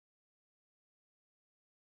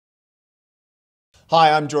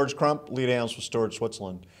Hi, I'm George Crump, lead analyst with Storage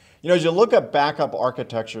Switzerland. You know, as you look at backup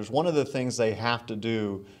architectures, one of the things they have to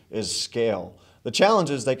do is scale. The challenge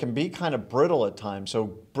is they can be kind of brittle at times, so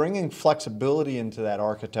bringing flexibility into that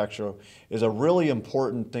architecture is a really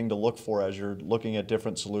important thing to look for as you're looking at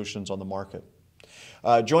different solutions on the market.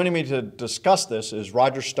 Joining me to discuss this is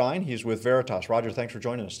Roger Stein. He's with Veritas. Roger, thanks for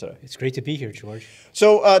joining us today. It's great to be here, George.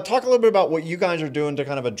 So talk a little bit about what you guys are doing to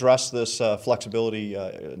kind of address this flexibility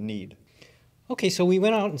need. Okay, so we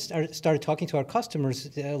went out and started talking to our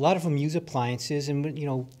customers. A lot of them use appliances, and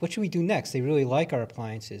what should we do next? They really like our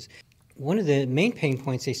appliances. One of the main pain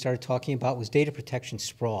points they started talking about was data protection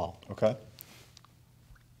sprawl. Okay.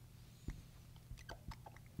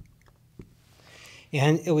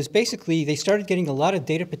 And it was basically, they started getting a lot of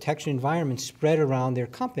data protection environments spread around their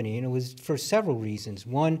company, and it was for several reasons.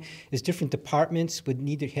 One is different departments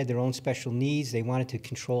had their own special needs. They wanted to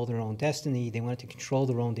control their own destiny. They wanted to control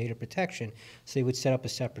their own data protection, so they would set up a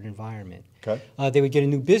separate environment. Okay. They would get a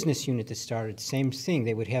new business unit that started. Same thing.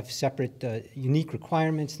 They would have separate, unique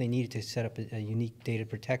requirements. They needed to set up a unique data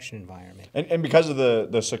protection environment. And because of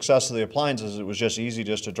the success of the appliances, it was just easy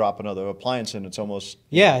just to drop another appliance in. It's almost...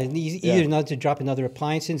 Yeah, easier to drop another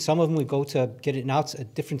appliance in. Some of them would go to get a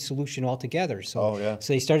different solution altogether. So,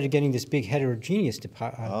 so they started getting this big heterogeneous set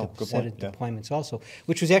of deployments also,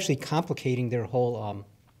 which was actually complicating their whole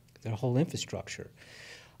infrastructure.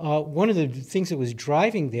 One of the things that was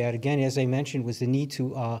driving that, again, as I mentioned, was the need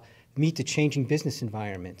to meet the changing business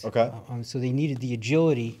environment. Okay. So they needed the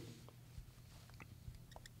agility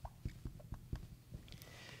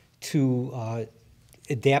to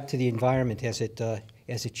adapt to the environment as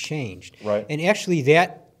it changed. Right. And actually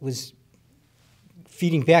that was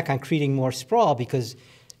feeding back on creating more sprawl, because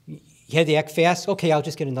you had to act fast. Okay, I'll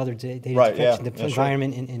just get another data protection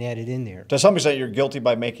environment and add it in there. To some extent, you're guilty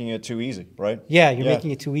by making it too easy, right? Yeah, you're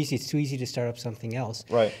making it too easy. It's too easy to start up something else.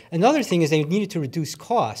 Right. Another thing is they needed to reduce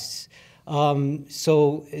costs.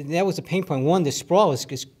 So that was a pain point. One, the sprawl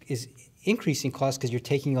is increasing costs because you're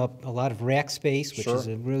taking up a lot of rack space, which is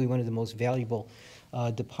really one of the most valuable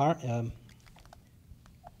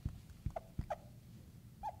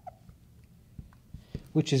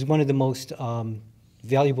which is one of the most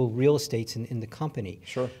valuable real estates in the company.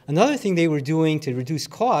 Sure. Another thing they were doing to reduce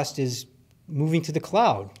cost is moving to the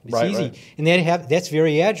cloud. It's easy. Right. And that's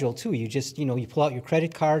very agile too. You just, you pull out your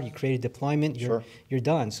credit card, you create a deployment, you're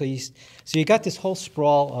done. So you got this whole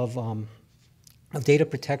sprawl of data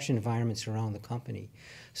protection environments around the company.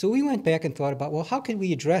 So we went back and thought about, well, how can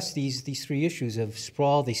we address these three issues of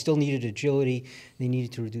sprawl? They still needed agility, they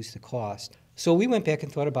needed to reduce the cost. So we went back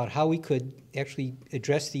and thought about how we could actually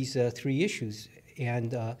address these three issues.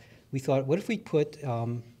 And we thought, what if we put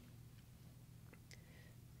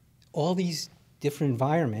all these different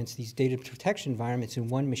environments, these data protection environments, in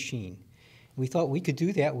one machine? We thought we could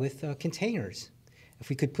do that with containers. If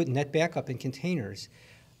we could put net backup in containers.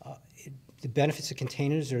 The benefits of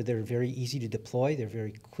containers are they're very easy to deploy. They're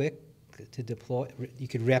very quick to deploy. You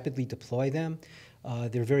could rapidly deploy them.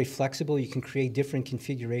 They're very flexible. You can create different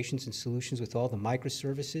configurations and solutions with all the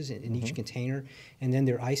microservices in each container. And then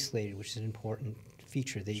they're isolated, which is an important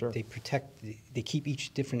feature. They protect, they keep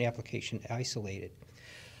each different application isolated.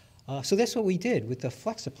 So that's what we did with the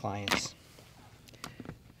Flex appliance.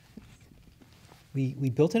 We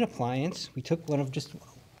built an appliance. We took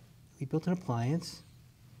we built an appliance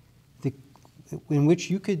in which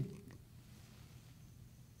you could,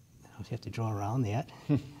 I have to draw around that.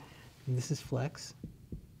 This is Flex.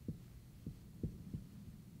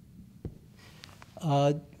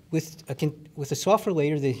 With a software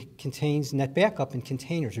layer that contains net backup and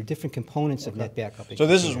containers, or different components of net backup. So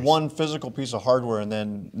this is one physical piece of hardware, and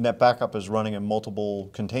then net backup is running in multiple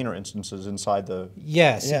container instances inside the...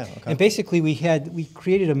 Yes. Yeah, okay. And basically we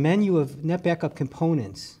created a menu of net backup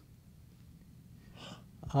components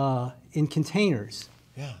in containers.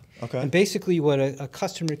 Yeah, okay. And basically what a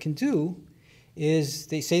customer can do is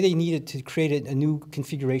they say they needed to create a new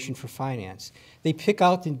configuration for finance. They pick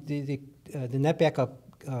out the net backup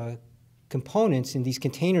components in these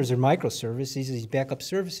containers or microservices, these backup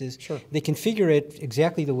services. Sure. They configure it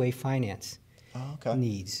exactly the way finance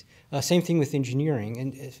needs. Same thing with engineering,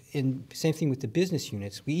 and same thing with the business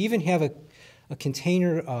units. We even have a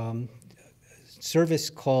container service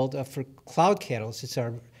called for cloud catalyst. It's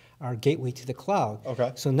our gateway to the cloud.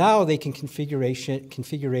 Okay. So now they can configure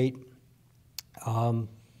an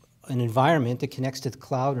environment that connects to the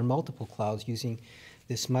cloud or multiple clouds using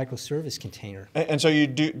this microservice container. And so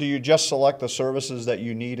do you just select the services that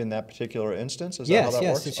you need in that particular instance? Is that how that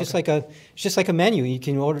works? It's just like a menu. You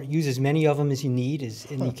can use as many of them as you need,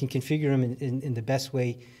 and you can configure them in the best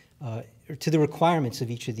way to the requirements of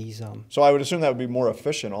each of these. So I would assume that would be more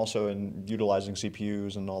efficient also in utilizing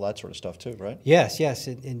CPUs and all that sort of stuff too, right? Yes, yes,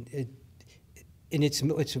 and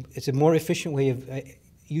it's a more efficient way of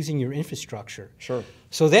using your infrastructure. Sure.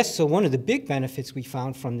 So one of the big benefits we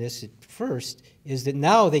found from this at first is that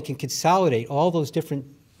now they can consolidate all those different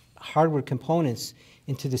hardware components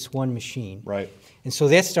into this one machine. Right. And so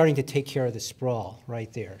that's starting to take care of the sprawl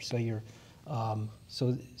right there. So you're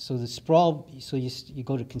so the sprawl. So you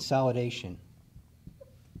go to consolidation.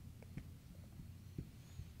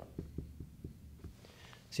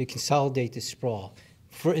 So you consolidate the sprawl.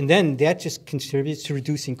 And then that just contributes to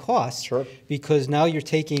reducing costs. Sure. Because now you're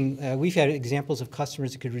taking, we've had examples of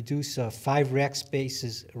customers that could reduce 5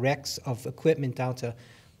 racks of equipment down to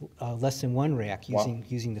less than 1 rack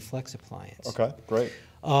using the Flex appliance. Okay, great.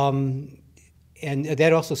 And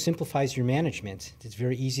that also simplifies your management. It's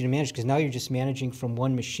very easy to manage because now you're just managing from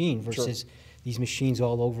one machine versus these machines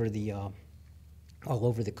all over the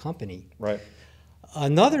company. Right.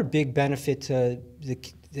 Another big benefit to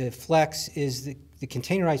the Flex is the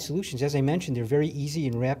containerized solutions. As I mentioned, they're very easy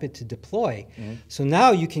and rapid to deploy. Mm-hmm. So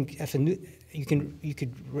now you can,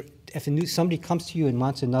 if somebody comes to you and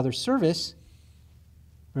wants another service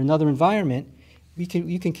or another environment, you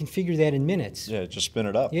can configure that in minutes. Yeah, just spin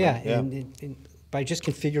it up. Yeah, right? Yeah. And by just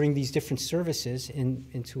configuring these different services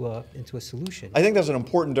into a solution. I think that's an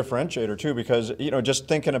important differentiator too, because just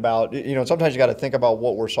thinking about sometimes you got to think about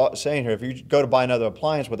what we're saying here. If you go to buy another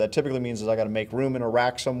appliance, what that typically means is I got to make room in a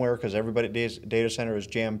rack somewhere because everybody's data center is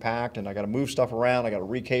jam packed, and I got to move stuff around. I got to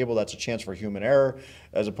recable. That's a chance for human error,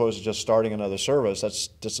 as opposed to just starting another service. That's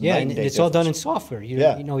just a night and day it's difference. all done in software. You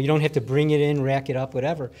don't have to bring it in, rack it up,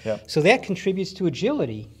 whatever. Yeah. So that contributes to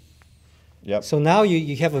agility. Yep. So now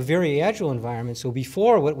you have a very agile environment. So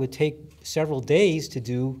before, what would take several days to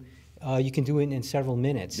do, you can do it in several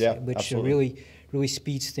minutes, which absolutely. really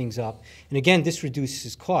speeds things up. And again, this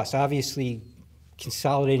reduces cost. Obviously,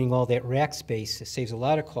 consolidating all that rack space saves a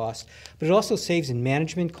lot of cost, but it also saves in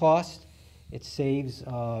management cost. It saves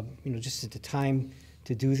just at the time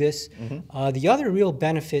to do this. Mm-hmm. The other real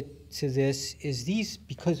benefit to this is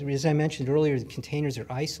because, as I mentioned earlier, the containers are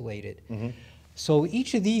isolated. Mm-hmm. So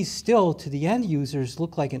each of these still, to the end users,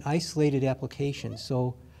 look like an isolated application.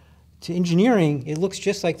 So to engineering, it looks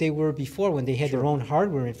just like they were before when they had their own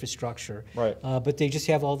hardware infrastructure. Right. But they just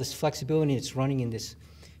have all this flexibility. It's running in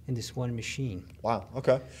this one machine. Wow.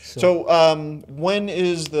 Okay. So when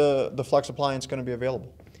is the Flex appliance going to be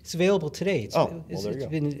available? It's available today.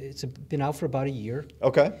 It's been out for about a year.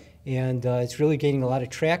 Okay. And it's really gaining a lot of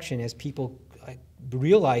traction as people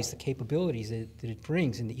realize the capabilities that it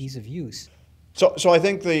brings and the ease of use. So I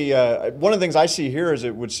think one of the things I see here is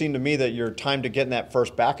it would seem to me that your time to getting that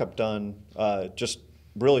first backup done just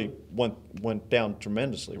really went down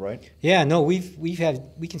tremendously, right? Yeah, no, we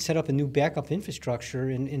can set up a new backup infrastructure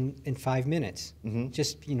in 5 minutes, mm-hmm.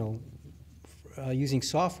 just using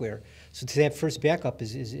software. So that first backup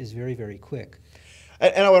is very, very quick.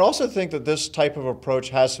 And I would also think that this type of approach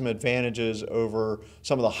has some advantages over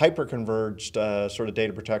some of the hyper-converged sort of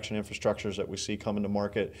data protection infrastructures that we see coming to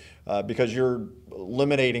market because you're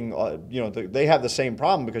eliminating, they have the same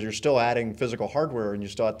problem because you're still adding physical hardware and you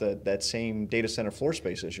still have that same data center floor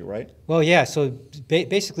space issue, right? Well, yeah, so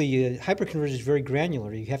basically hyper-converged is very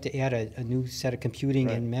granular. You have to add a new set of computing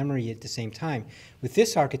and memory at the same time. With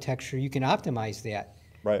this architecture, you can optimize that.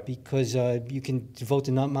 Right. Because you can devote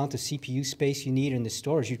the amount of CPU space you need in the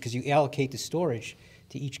storage, because you allocate the storage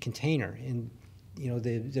to each container. And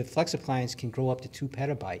the Flex appliance can grow up to 2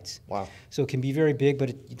 petabytes. Wow. So it can be very big, but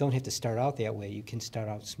you don't have to start out that way. You can start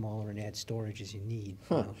out smaller and add storage as you need.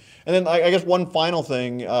 Huh. And then I guess one final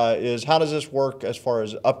thing is how does this work as far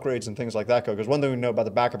as upgrades and things like that go? Because one thing we know about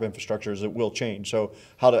the backup infrastructure is it will change. So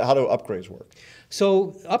how do upgrades work?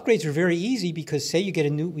 So upgrades are very easy because say you get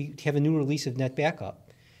we have a new release of NetBackup.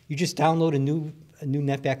 You just download a new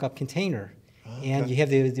NetBackup container, and you have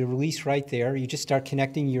the release right there. You just start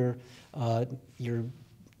connecting your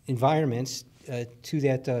environments to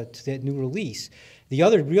that new release. The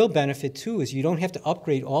other real benefit too is you don't have to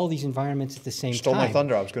upgrade all these environments at the same time. Stole my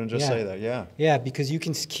thunder. I was going to just say that. Yeah. Yeah, because you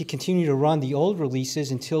can continue to run the old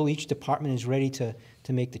releases until each department is ready to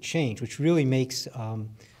make the change, which really makes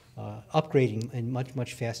upgrading and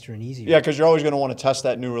much faster and easier. Yeah, because you're always going to want to test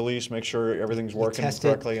that new release, make sure everything's working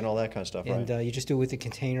correctly and all that kind of stuff, and, right? You just do it with the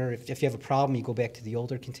container. If you have a problem, you go back to the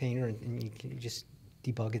older container and you just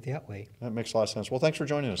debug it that way. That makes a lot of sense. Well, thanks for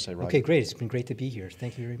joining us today, Roger. Okay, great. It's been great to be here.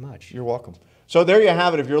 Thank you very much. You're welcome. So there you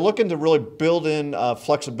have it. If you're looking to really build in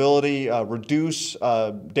flexibility, reduce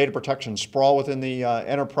data protection sprawl within the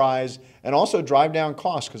enterprise, and also drive down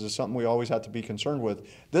costs, because it's something we always have to be concerned with,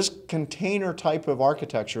 this container type of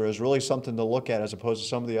architecture is really something to look at as opposed to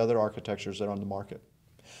some of the other architectures that are on the market.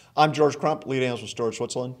 I'm George Crump, lead analyst with Storage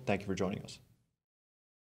Switzerland. Thank you for joining us.